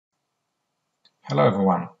Hello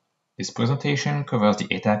everyone. This presentation covers the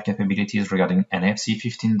ETAP capabilities regarding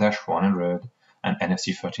NFC15-100 and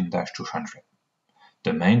NFC13-200.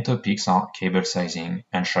 The main topics are cable sizing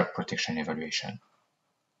and shock protection evaluation.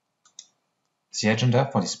 The agenda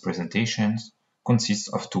for this presentation consists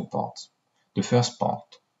of two parts. The first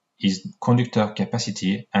part is conductor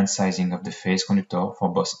capacity and sizing of the phase conductor for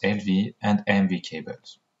both LV and AMV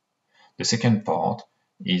cables. The second part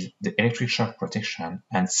is the electric shock protection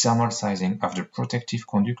and thermal sizing of the protective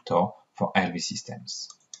conductor for LV systems.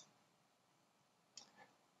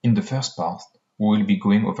 In the first part, we will be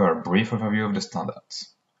going over a brief overview of the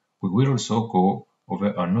standards. We will also go over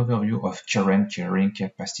an overview of current carrying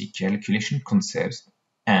capacity calculation concepts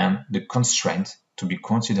and the constraints to be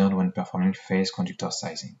considered when performing phase conductor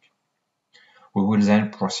sizing. We will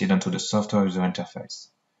then proceed onto the software user interface,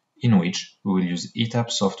 in which we will use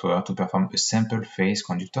ETAP software to perform a sample phase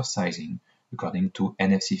conductor sizing according to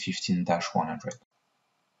NFC15-100.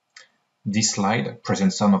 This slide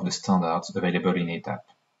presents some of the standards available in ETAP.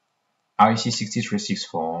 IEC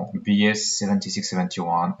 6364,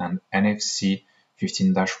 BS7671, and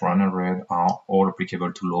NFC15-100 are all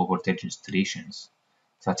applicable to low voltage installations,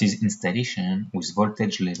 that is, installation with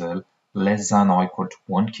voltage level less than or equal to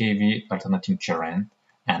 1 kV alternating current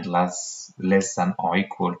and less than or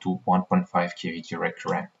equal to 1.5 kV direct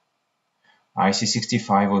current. IEC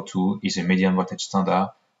 6502 is a medium voltage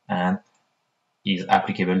standard and is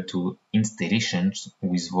applicable to installations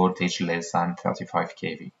with voltage less than 35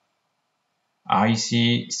 kV.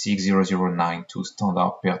 IEC 60092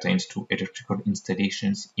 standard pertains to electrical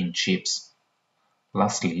installations in chips.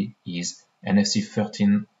 Lastly is NFC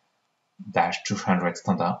 13-200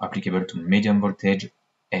 standard applicable to medium voltage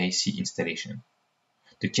AC installation.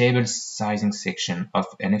 The cable sizing section of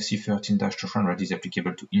NFC 13-200 is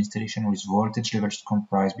applicable to installation with voltage levels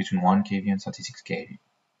comprised between 1 kV and 36 kV.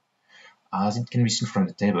 As it can be seen from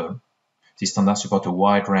the table, these standards support a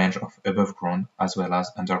wide range of above ground as well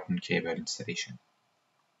as underground cable installation.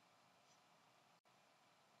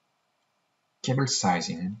 Cable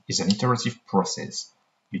sizing is an iterative process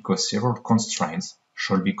because several constraints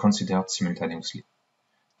should be considered simultaneously.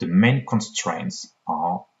 The main constraints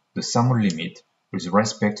are the thermal limit with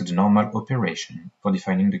respect to the normal operation for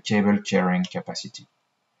defining the cable carrying capacity.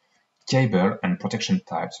 Cable and protection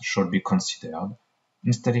types should be considered.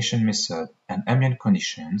 Installation method and ambient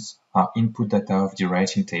conditions are input data of the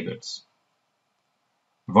rating tables.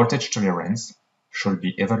 Voltage tolerance should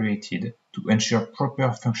be evaluated to ensure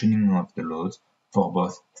proper functioning of the load for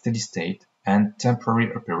both steady state and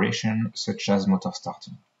temporary operation such as motor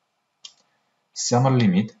starting. Thermal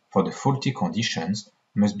limit for the faulty conditions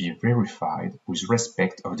must be verified with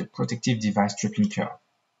respect of the protective device tripping curve.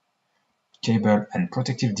 Cable and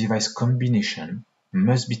protective device combination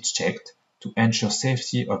must be checked to ensure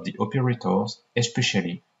safety of the operators,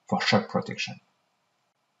 especially for shock protection.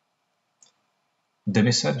 The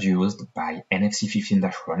method used by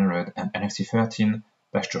NFC15-100 and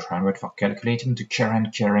NFC13-200 for calculating the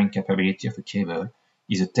current carrying capability of a cable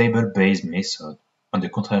is a table-based method, on the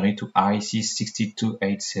contrary to IEC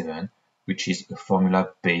 6287, which is a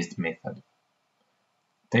formula-based method.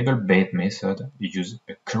 Table-based method uses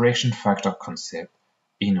a correction factor concept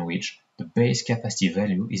in which the base capacity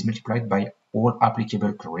value is multiplied by all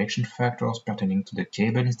applicable correction factors pertaining to the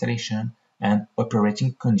cable installation and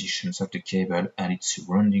operating conditions of the cable and its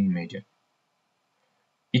surrounding media.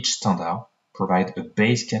 Each standard provides a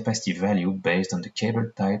base capacity value based on the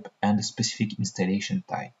cable type and the specific installation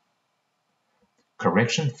type.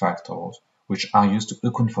 Correction factors, which are used to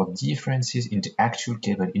account for differences in the actual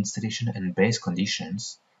cable installation and base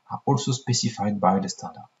conditions, are also specified by the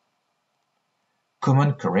standard.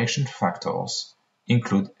 Common correction factors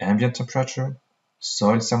include ambient temperature,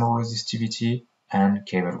 soil thermal resistivity, and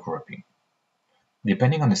cable grouping.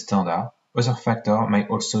 Depending on the standard, other factors may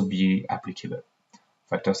also be applicable.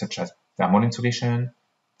 Factors such as thermal insulation,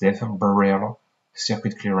 depth of barrier,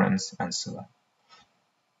 circuit clearance, and so on.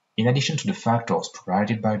 In addition to the factors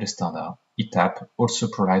provided by the standard, ETAP also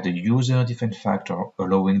provides a user-defined factor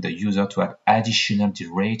allowing the user to add additional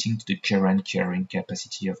derating to the current carrying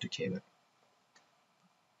capacity of the cable.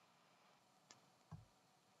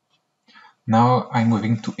 Now I'm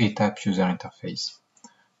moving to ETAP user interface.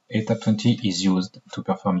 ETAP 20 is used to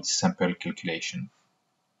perform its sample calculation.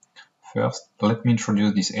 First, let me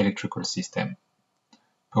introduce this electrical system.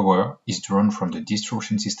 Power is drawn from the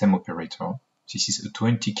distribution system operator. This is a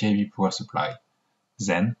 20 kV power supply.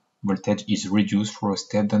 Then, voltage is reduced through a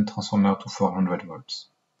step-down transformer to 400 volts.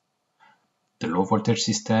 The low voltage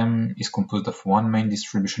system is composed of one main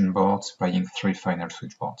distribution board supplying 3 final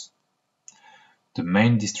switchboards. The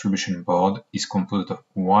main distribution board is composed of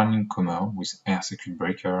one incomer with air circuit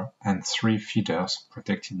breaker and 3 feeders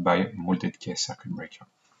protected by molded case circuit breaker.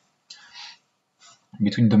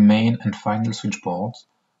 Between the main and final switchboards,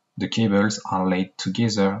 the cables are laid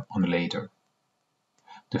together on a ladder.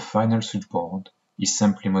 The final switchboard is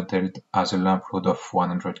simply modeled as a lamp load of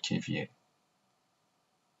 100 kVA.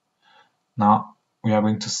 Now, we are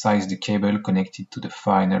going to size the cable connected to the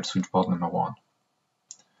final switchboard number 1.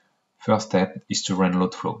 First step is to run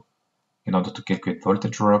load flow in order to calculate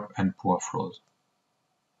voltage drop and power flows.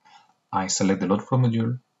 I select the load flow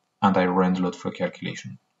module and I run the load flow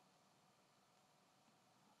calculation.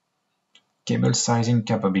 Cable sizing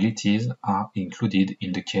capabilities are included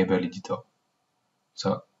in the cable editor.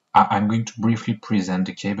 So I'm going to briefly present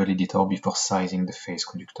the cable editor before sizing the phase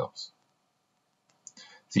conductors.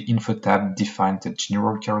 The Info tab defines the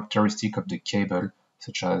general characteristic of the cable,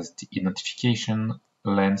 such as the identification,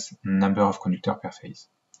 length, number of conductors per phase.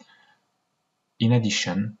 In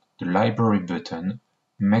addition, the Library button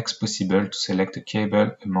makes possible to select a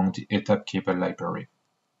cable among the ETAP cable library.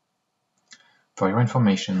 For your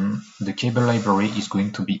information, the cable library is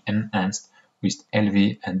going to be enhanced with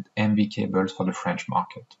LV and MV cables for the French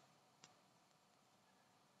market.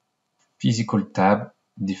 Physical tab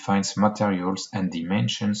defines materials and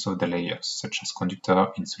dimensions of the layers, such as conductor,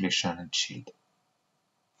 insulation, and shield.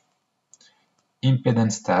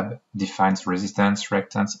 Impedance tab defines resistance,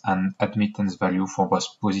 reactance, and admittance value for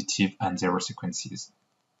both positive and zero sequences.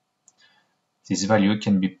 This value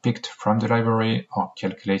can be picked from the library or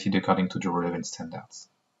calculated according to the relevant standards.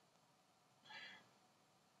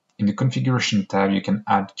 In the Configuration tab, you can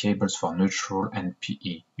add cables for neutral and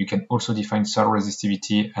PE. You can also define cell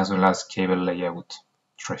resistivity as well as cable layout,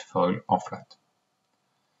 trefoil or flat.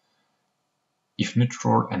 If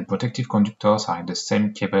neutral and protective conductors are in the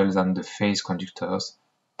same cable than the phase conductors,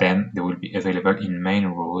 then they will be available in main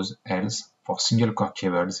rows, else for single core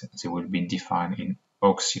cables they will be defined in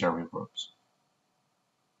auxiliary rows.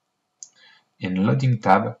 In Loading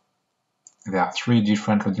tab, there are 3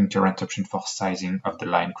 different loading current options for sizing of the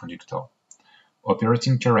line conductor.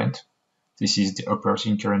 Operating current, this is the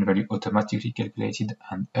operating current value automatically calculated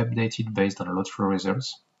and updated based on load flow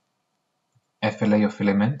results. FLA of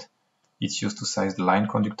element, it's used to size the line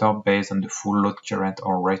conductor based on the full load current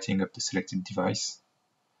or rating of the selected device.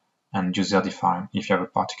 And user defined, if you have a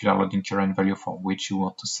particular loading current value for which you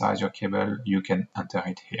want to size your cable, you can enter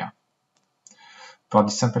it here. For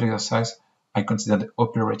this sample exercise, I consider the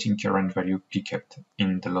operating current value picked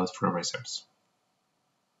in the load flow results.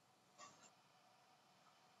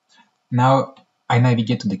 Now I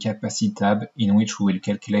navigate to the Capacity tab, in which we will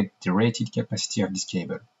calculate the rated capacity of this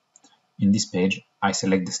cable. In this page, I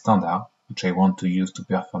select the standard, which I want to use to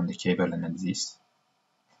perform the cable analysis.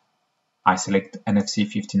 I select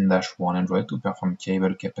NFC15-100 to perform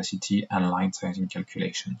cable capacity and line sizing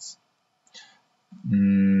calculations.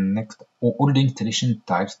 Next, all the installation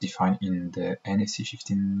types defined in the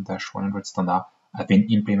NFC15-100 standard have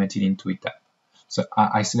been implemented into ETAP. So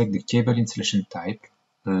I select the cable installation type,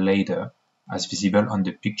 ladder, as visible on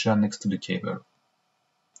the picture next to the cable.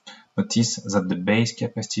 Notice that the base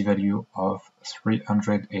capacity value of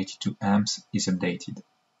 382 amps is updated.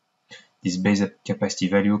 This base capacity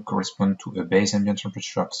value corresponds to a base ambient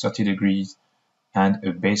temperature of 30 degrees and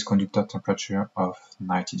a base conductor temperature of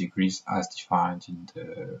 90 degrees as defined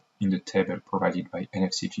in the table provided by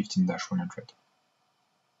NFC15-100.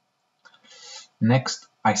 Next,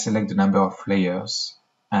 I select the number of layers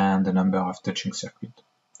and the number of touching circuits.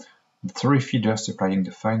 The 3 feeders supplying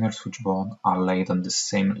the final switchboard are laid on the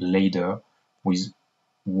same ladder with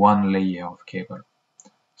 1 layer of cable.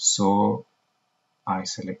 So I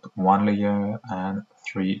select 1 layer and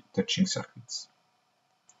 3 touching circuits.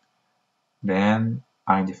 Then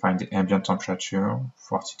I define the ambient temperature,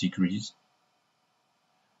 40 degrees.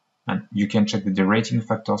 And you can check the derating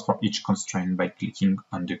factors for each constraint by clicking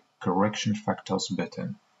on the Correction Factors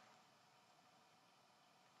button.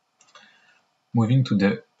 Moving to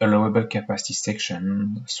the allowable capacity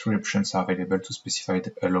section, 3 options are available to specify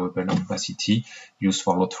the allowable capacity used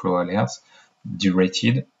for load flow alerts.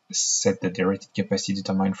 Derated, set the derated capacity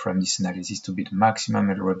determined from this analysis to be the maximum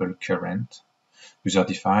allowable current. User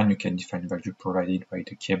defined, you can define value provided by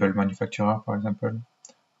the cable manufacturer, for example.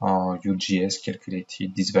 Or UGS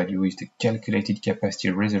calculated, this value is the calculated capacity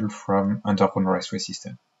result from underground raceway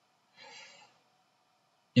system.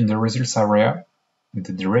 In the results area,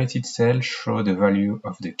 the derated cell shows the value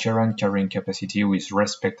of the current carrying capacity with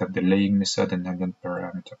respect of the laying method and ambient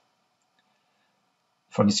parameter.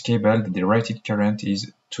 For this cable, the derated current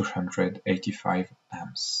is 285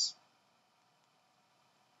 amps.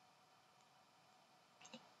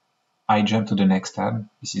 I jump to the next tab.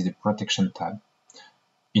 This is the protection tab.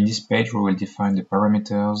 In this page, we will define the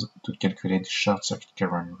parameters to calculate the short circuit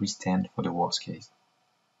current resistance for the worst case.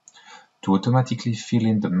 To automatically fill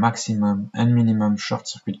in the maximum and minimum short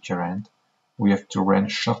circuit current, we have to run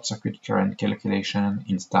short circuit current calculation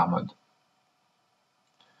in star mode.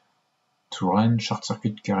 To run short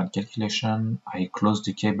circuit current calculation, I close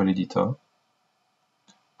the cable editor.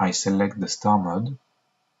 I select the star mode.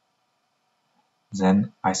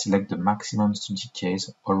 Then I select the maximum study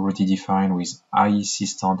case already defined with IEC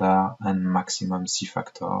standard and maximum C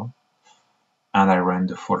factor, and I run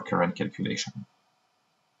the fault current calculation.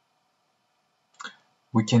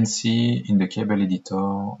 We can see in the cable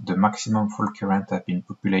editor the maximum fault current have been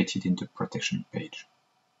populated in the protection page.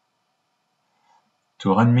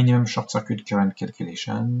 To run minimum short circuit current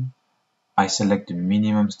calculation, I select the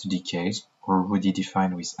minimum study case already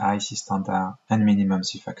defined with IEC standard and minimum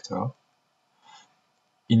C factor.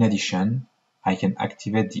 In addition, I can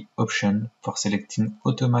activate the option for selecting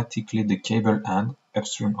automatically the cable end,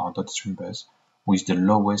 upstream or downstream bus, with the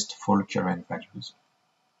lowest fault current values.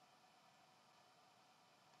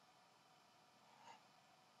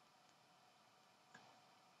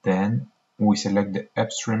 Then we select the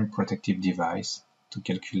upstream protective device to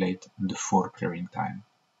calculate the fault clearing time.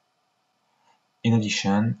 In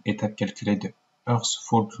addition, ETAP calculates the earth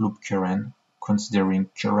fault loop current considering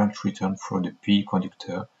current return through the PE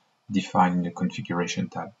conductor defined in the configuration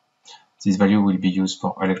tab. This value will be used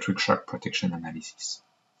for electric shock protection analysis.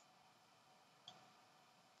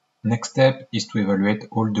 Next step is to evaluate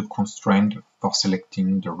all the constraints for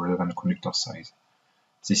selecting the relevant conductor size.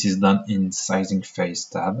 This is done in Sizing Phase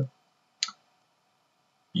tab.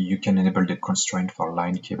 You can enable the constraint for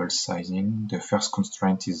line cable sizing. The first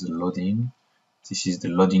constraint is loading. This is the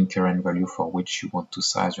loading current value for which you want to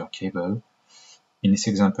size your cable. In this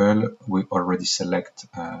example, we already select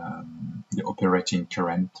the operating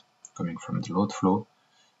current coming from the load flow.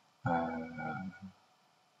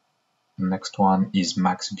 Next one is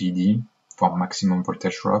max VD for maximum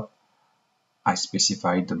voltage drop. I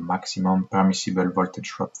specify the maximum permissible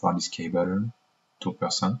voltage drop for this cable,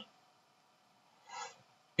 2%.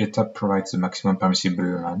 ETAP provides the maximum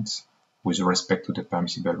permissible length with respect to the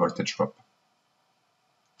permissible voltage drop.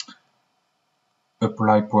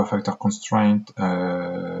 Apply power factor constraint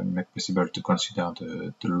make possible to consider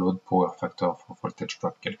the load power factor for voltage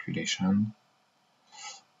drop calculation.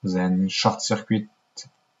 Then short circuit.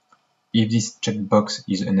 If this checkbox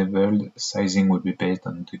is enabled, sizing will be based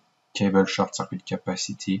on the cable short circuit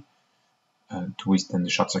capacity to withstand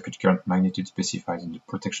the short circuit current magnitude specified in the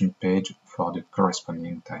protection page for the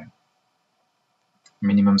corresponding time.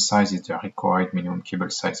 Minimum size is the required minimum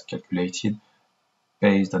cable size calculated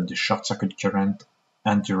based on the short circuit current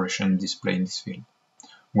and duration displayed in this field.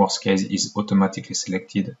 Worst case is automatically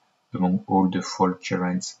selected among all the fault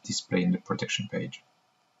currents displayed in the protection page.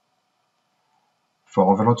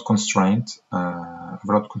 For overload constraint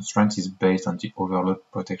is based on the overload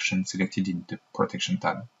protection selected in the protection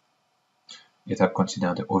tab. ETAP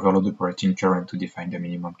considers the overload operating current to define the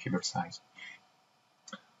minimum cable size.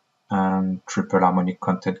 And triple harmonic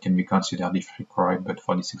content can be considered if required, but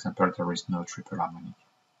for this example there is no triple harmonic.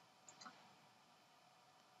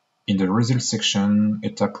 In the results section,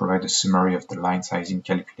 ETAP provides a summary of the line sizing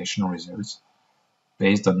calculation results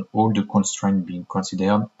based on all the constraints being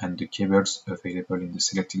considered and the cables available in the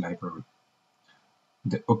selected library.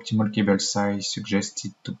 The optimal cable size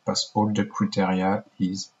suggested to pass all the criteria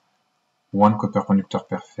is 1 copper conductor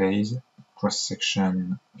per phase,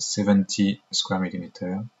 cross-section 70 square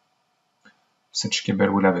millimeter. Such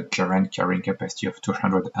cable will have a current carrying capacity of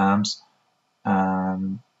 200 amps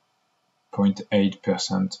and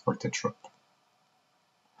 0.8% voltage drop.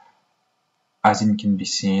 As it can be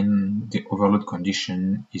seen, the overload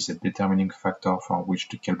condition is a determining factor for which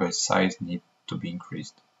the cable size needs to be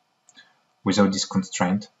increased. Without this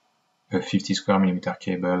constraint, a 50 square millimeter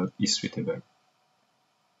cable is suitable.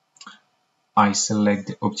 I select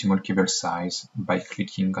the optimal cable size by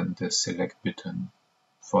clicking on the Select button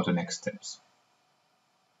for the next steps.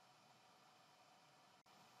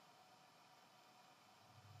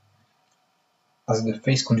 As the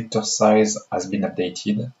phase conductor size has been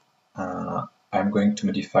updated, I'm going to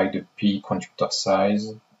modify the P conductor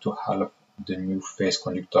size to half the new phase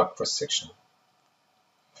conductor cross-section.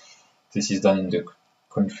 This is done in the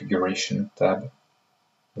Configuration tab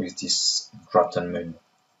with this drop-down menu.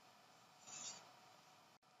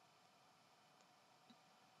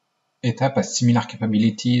 ETAP has similar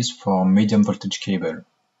capabilities for medium voltage cable.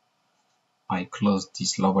 I close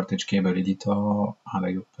this low voltage cable editor and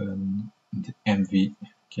I open the MV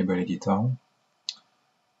cable editor.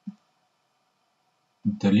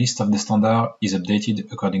 The list of the standard is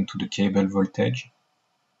updated according to the cable voltage.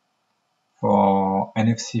 For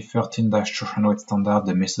NFC13-200 standard,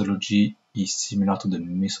 the methodology is similar to the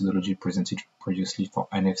methodology presented previously for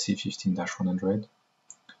NFC15-100.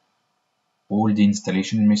 All the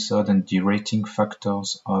installation method and derating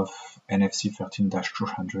factors of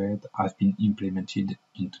NFC13-200 have been implemented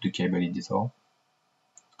into the cable editor.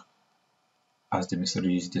 As the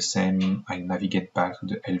methodology is the same, I navigate back to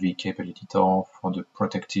the LV cable editor for the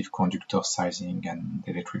protective conductor sizing and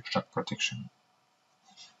the electric shock protection.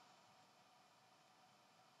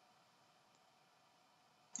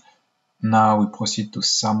 Now we proceed to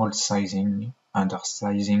thermal sizing under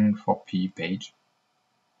sizing for PE page.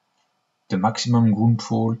 The maximum ground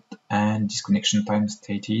fault and disconnection time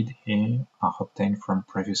stated here are obtained from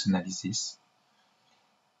previous analysis.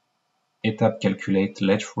 ETAP calculate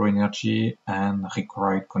lead flow energy and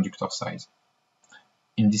required conductor size.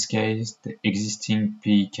 In this case, the existing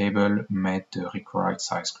PE cable met the required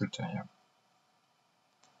size criteria.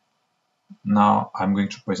 Now I'm going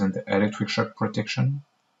to present the electric shock protection.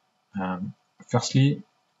 Firstly,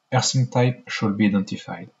 earthing type should be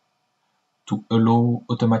identified. To allow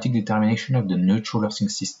automatic determination of the neutral earthing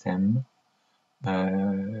system,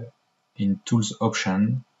 in tools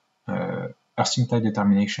option, earthing type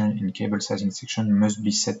determination in cable sizing section must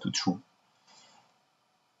be set to true.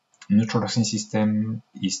 Neutral earthing system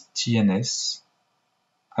is TNS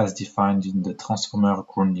as defined in the transformer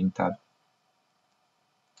grounding tab.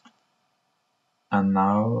 And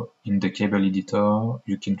now in the cable editor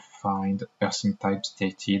you can find earthing type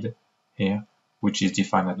stated here, which is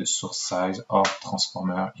defined as the source size of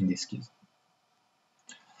transformer in this case.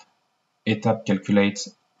 ETAP calculates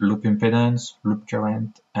loop impedance, loop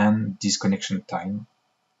current, and disconnection time,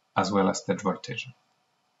 as well as stage voltage.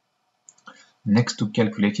 Next to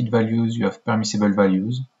calculated values, you have permissible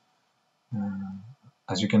values.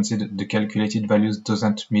 As you can see, the calculated values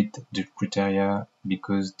doesn't meet the criteria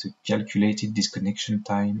because the calculated disconnection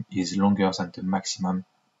time is longer than the maximum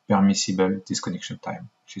permissible disconnection time,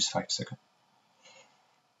 which is 5 seconds.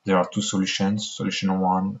 There are two solutions. Solution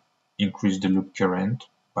 1, increase the loop current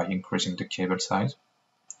by increasing the cable size.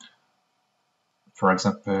 For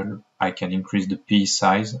example, I can increase the PE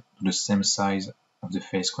size to the same size of the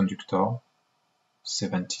phase conductor,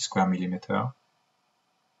 70 square millimeter.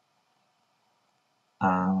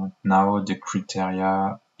 And now the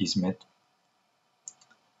criteria is met.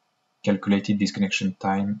 Calculated disconnection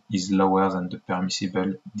time is lower than the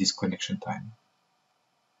permissible disconnection time.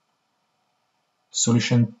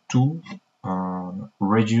 Solution 2,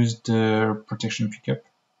 reduce the protection pickup.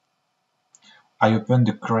 I open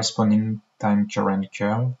the corresponding time current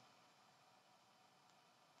curve.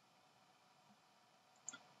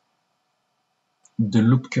 The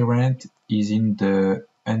loop current is in the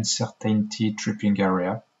uncertainty tripping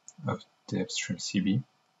area of the upstream CB.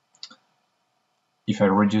 If I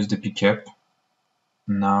reduce the pickup,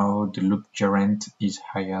 now the loop current is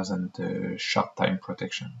higher than the short time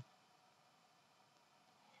protection.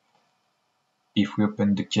 If we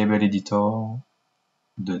open the cable editor,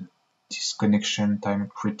 the disconnection time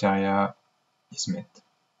criteria is met.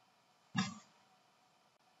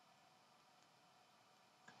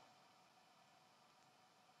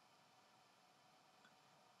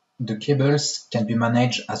 The cables can be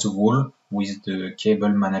managed as a whole with the cable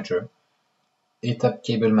manager. ETAP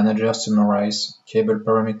cable manager summarizes cable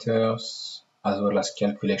parameters as well as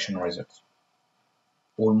calculation results.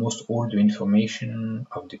 Almost all the information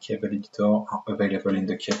of the cable editor are available in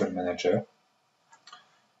the cable manager.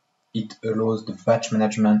 It allows the batch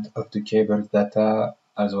management of the cable data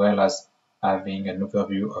as well as having an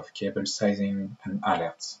overview of cable sizing and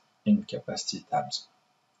alerts in capacity tabs.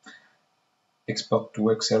 Export to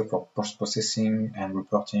Excel for post-processing and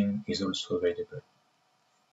reporting is also available.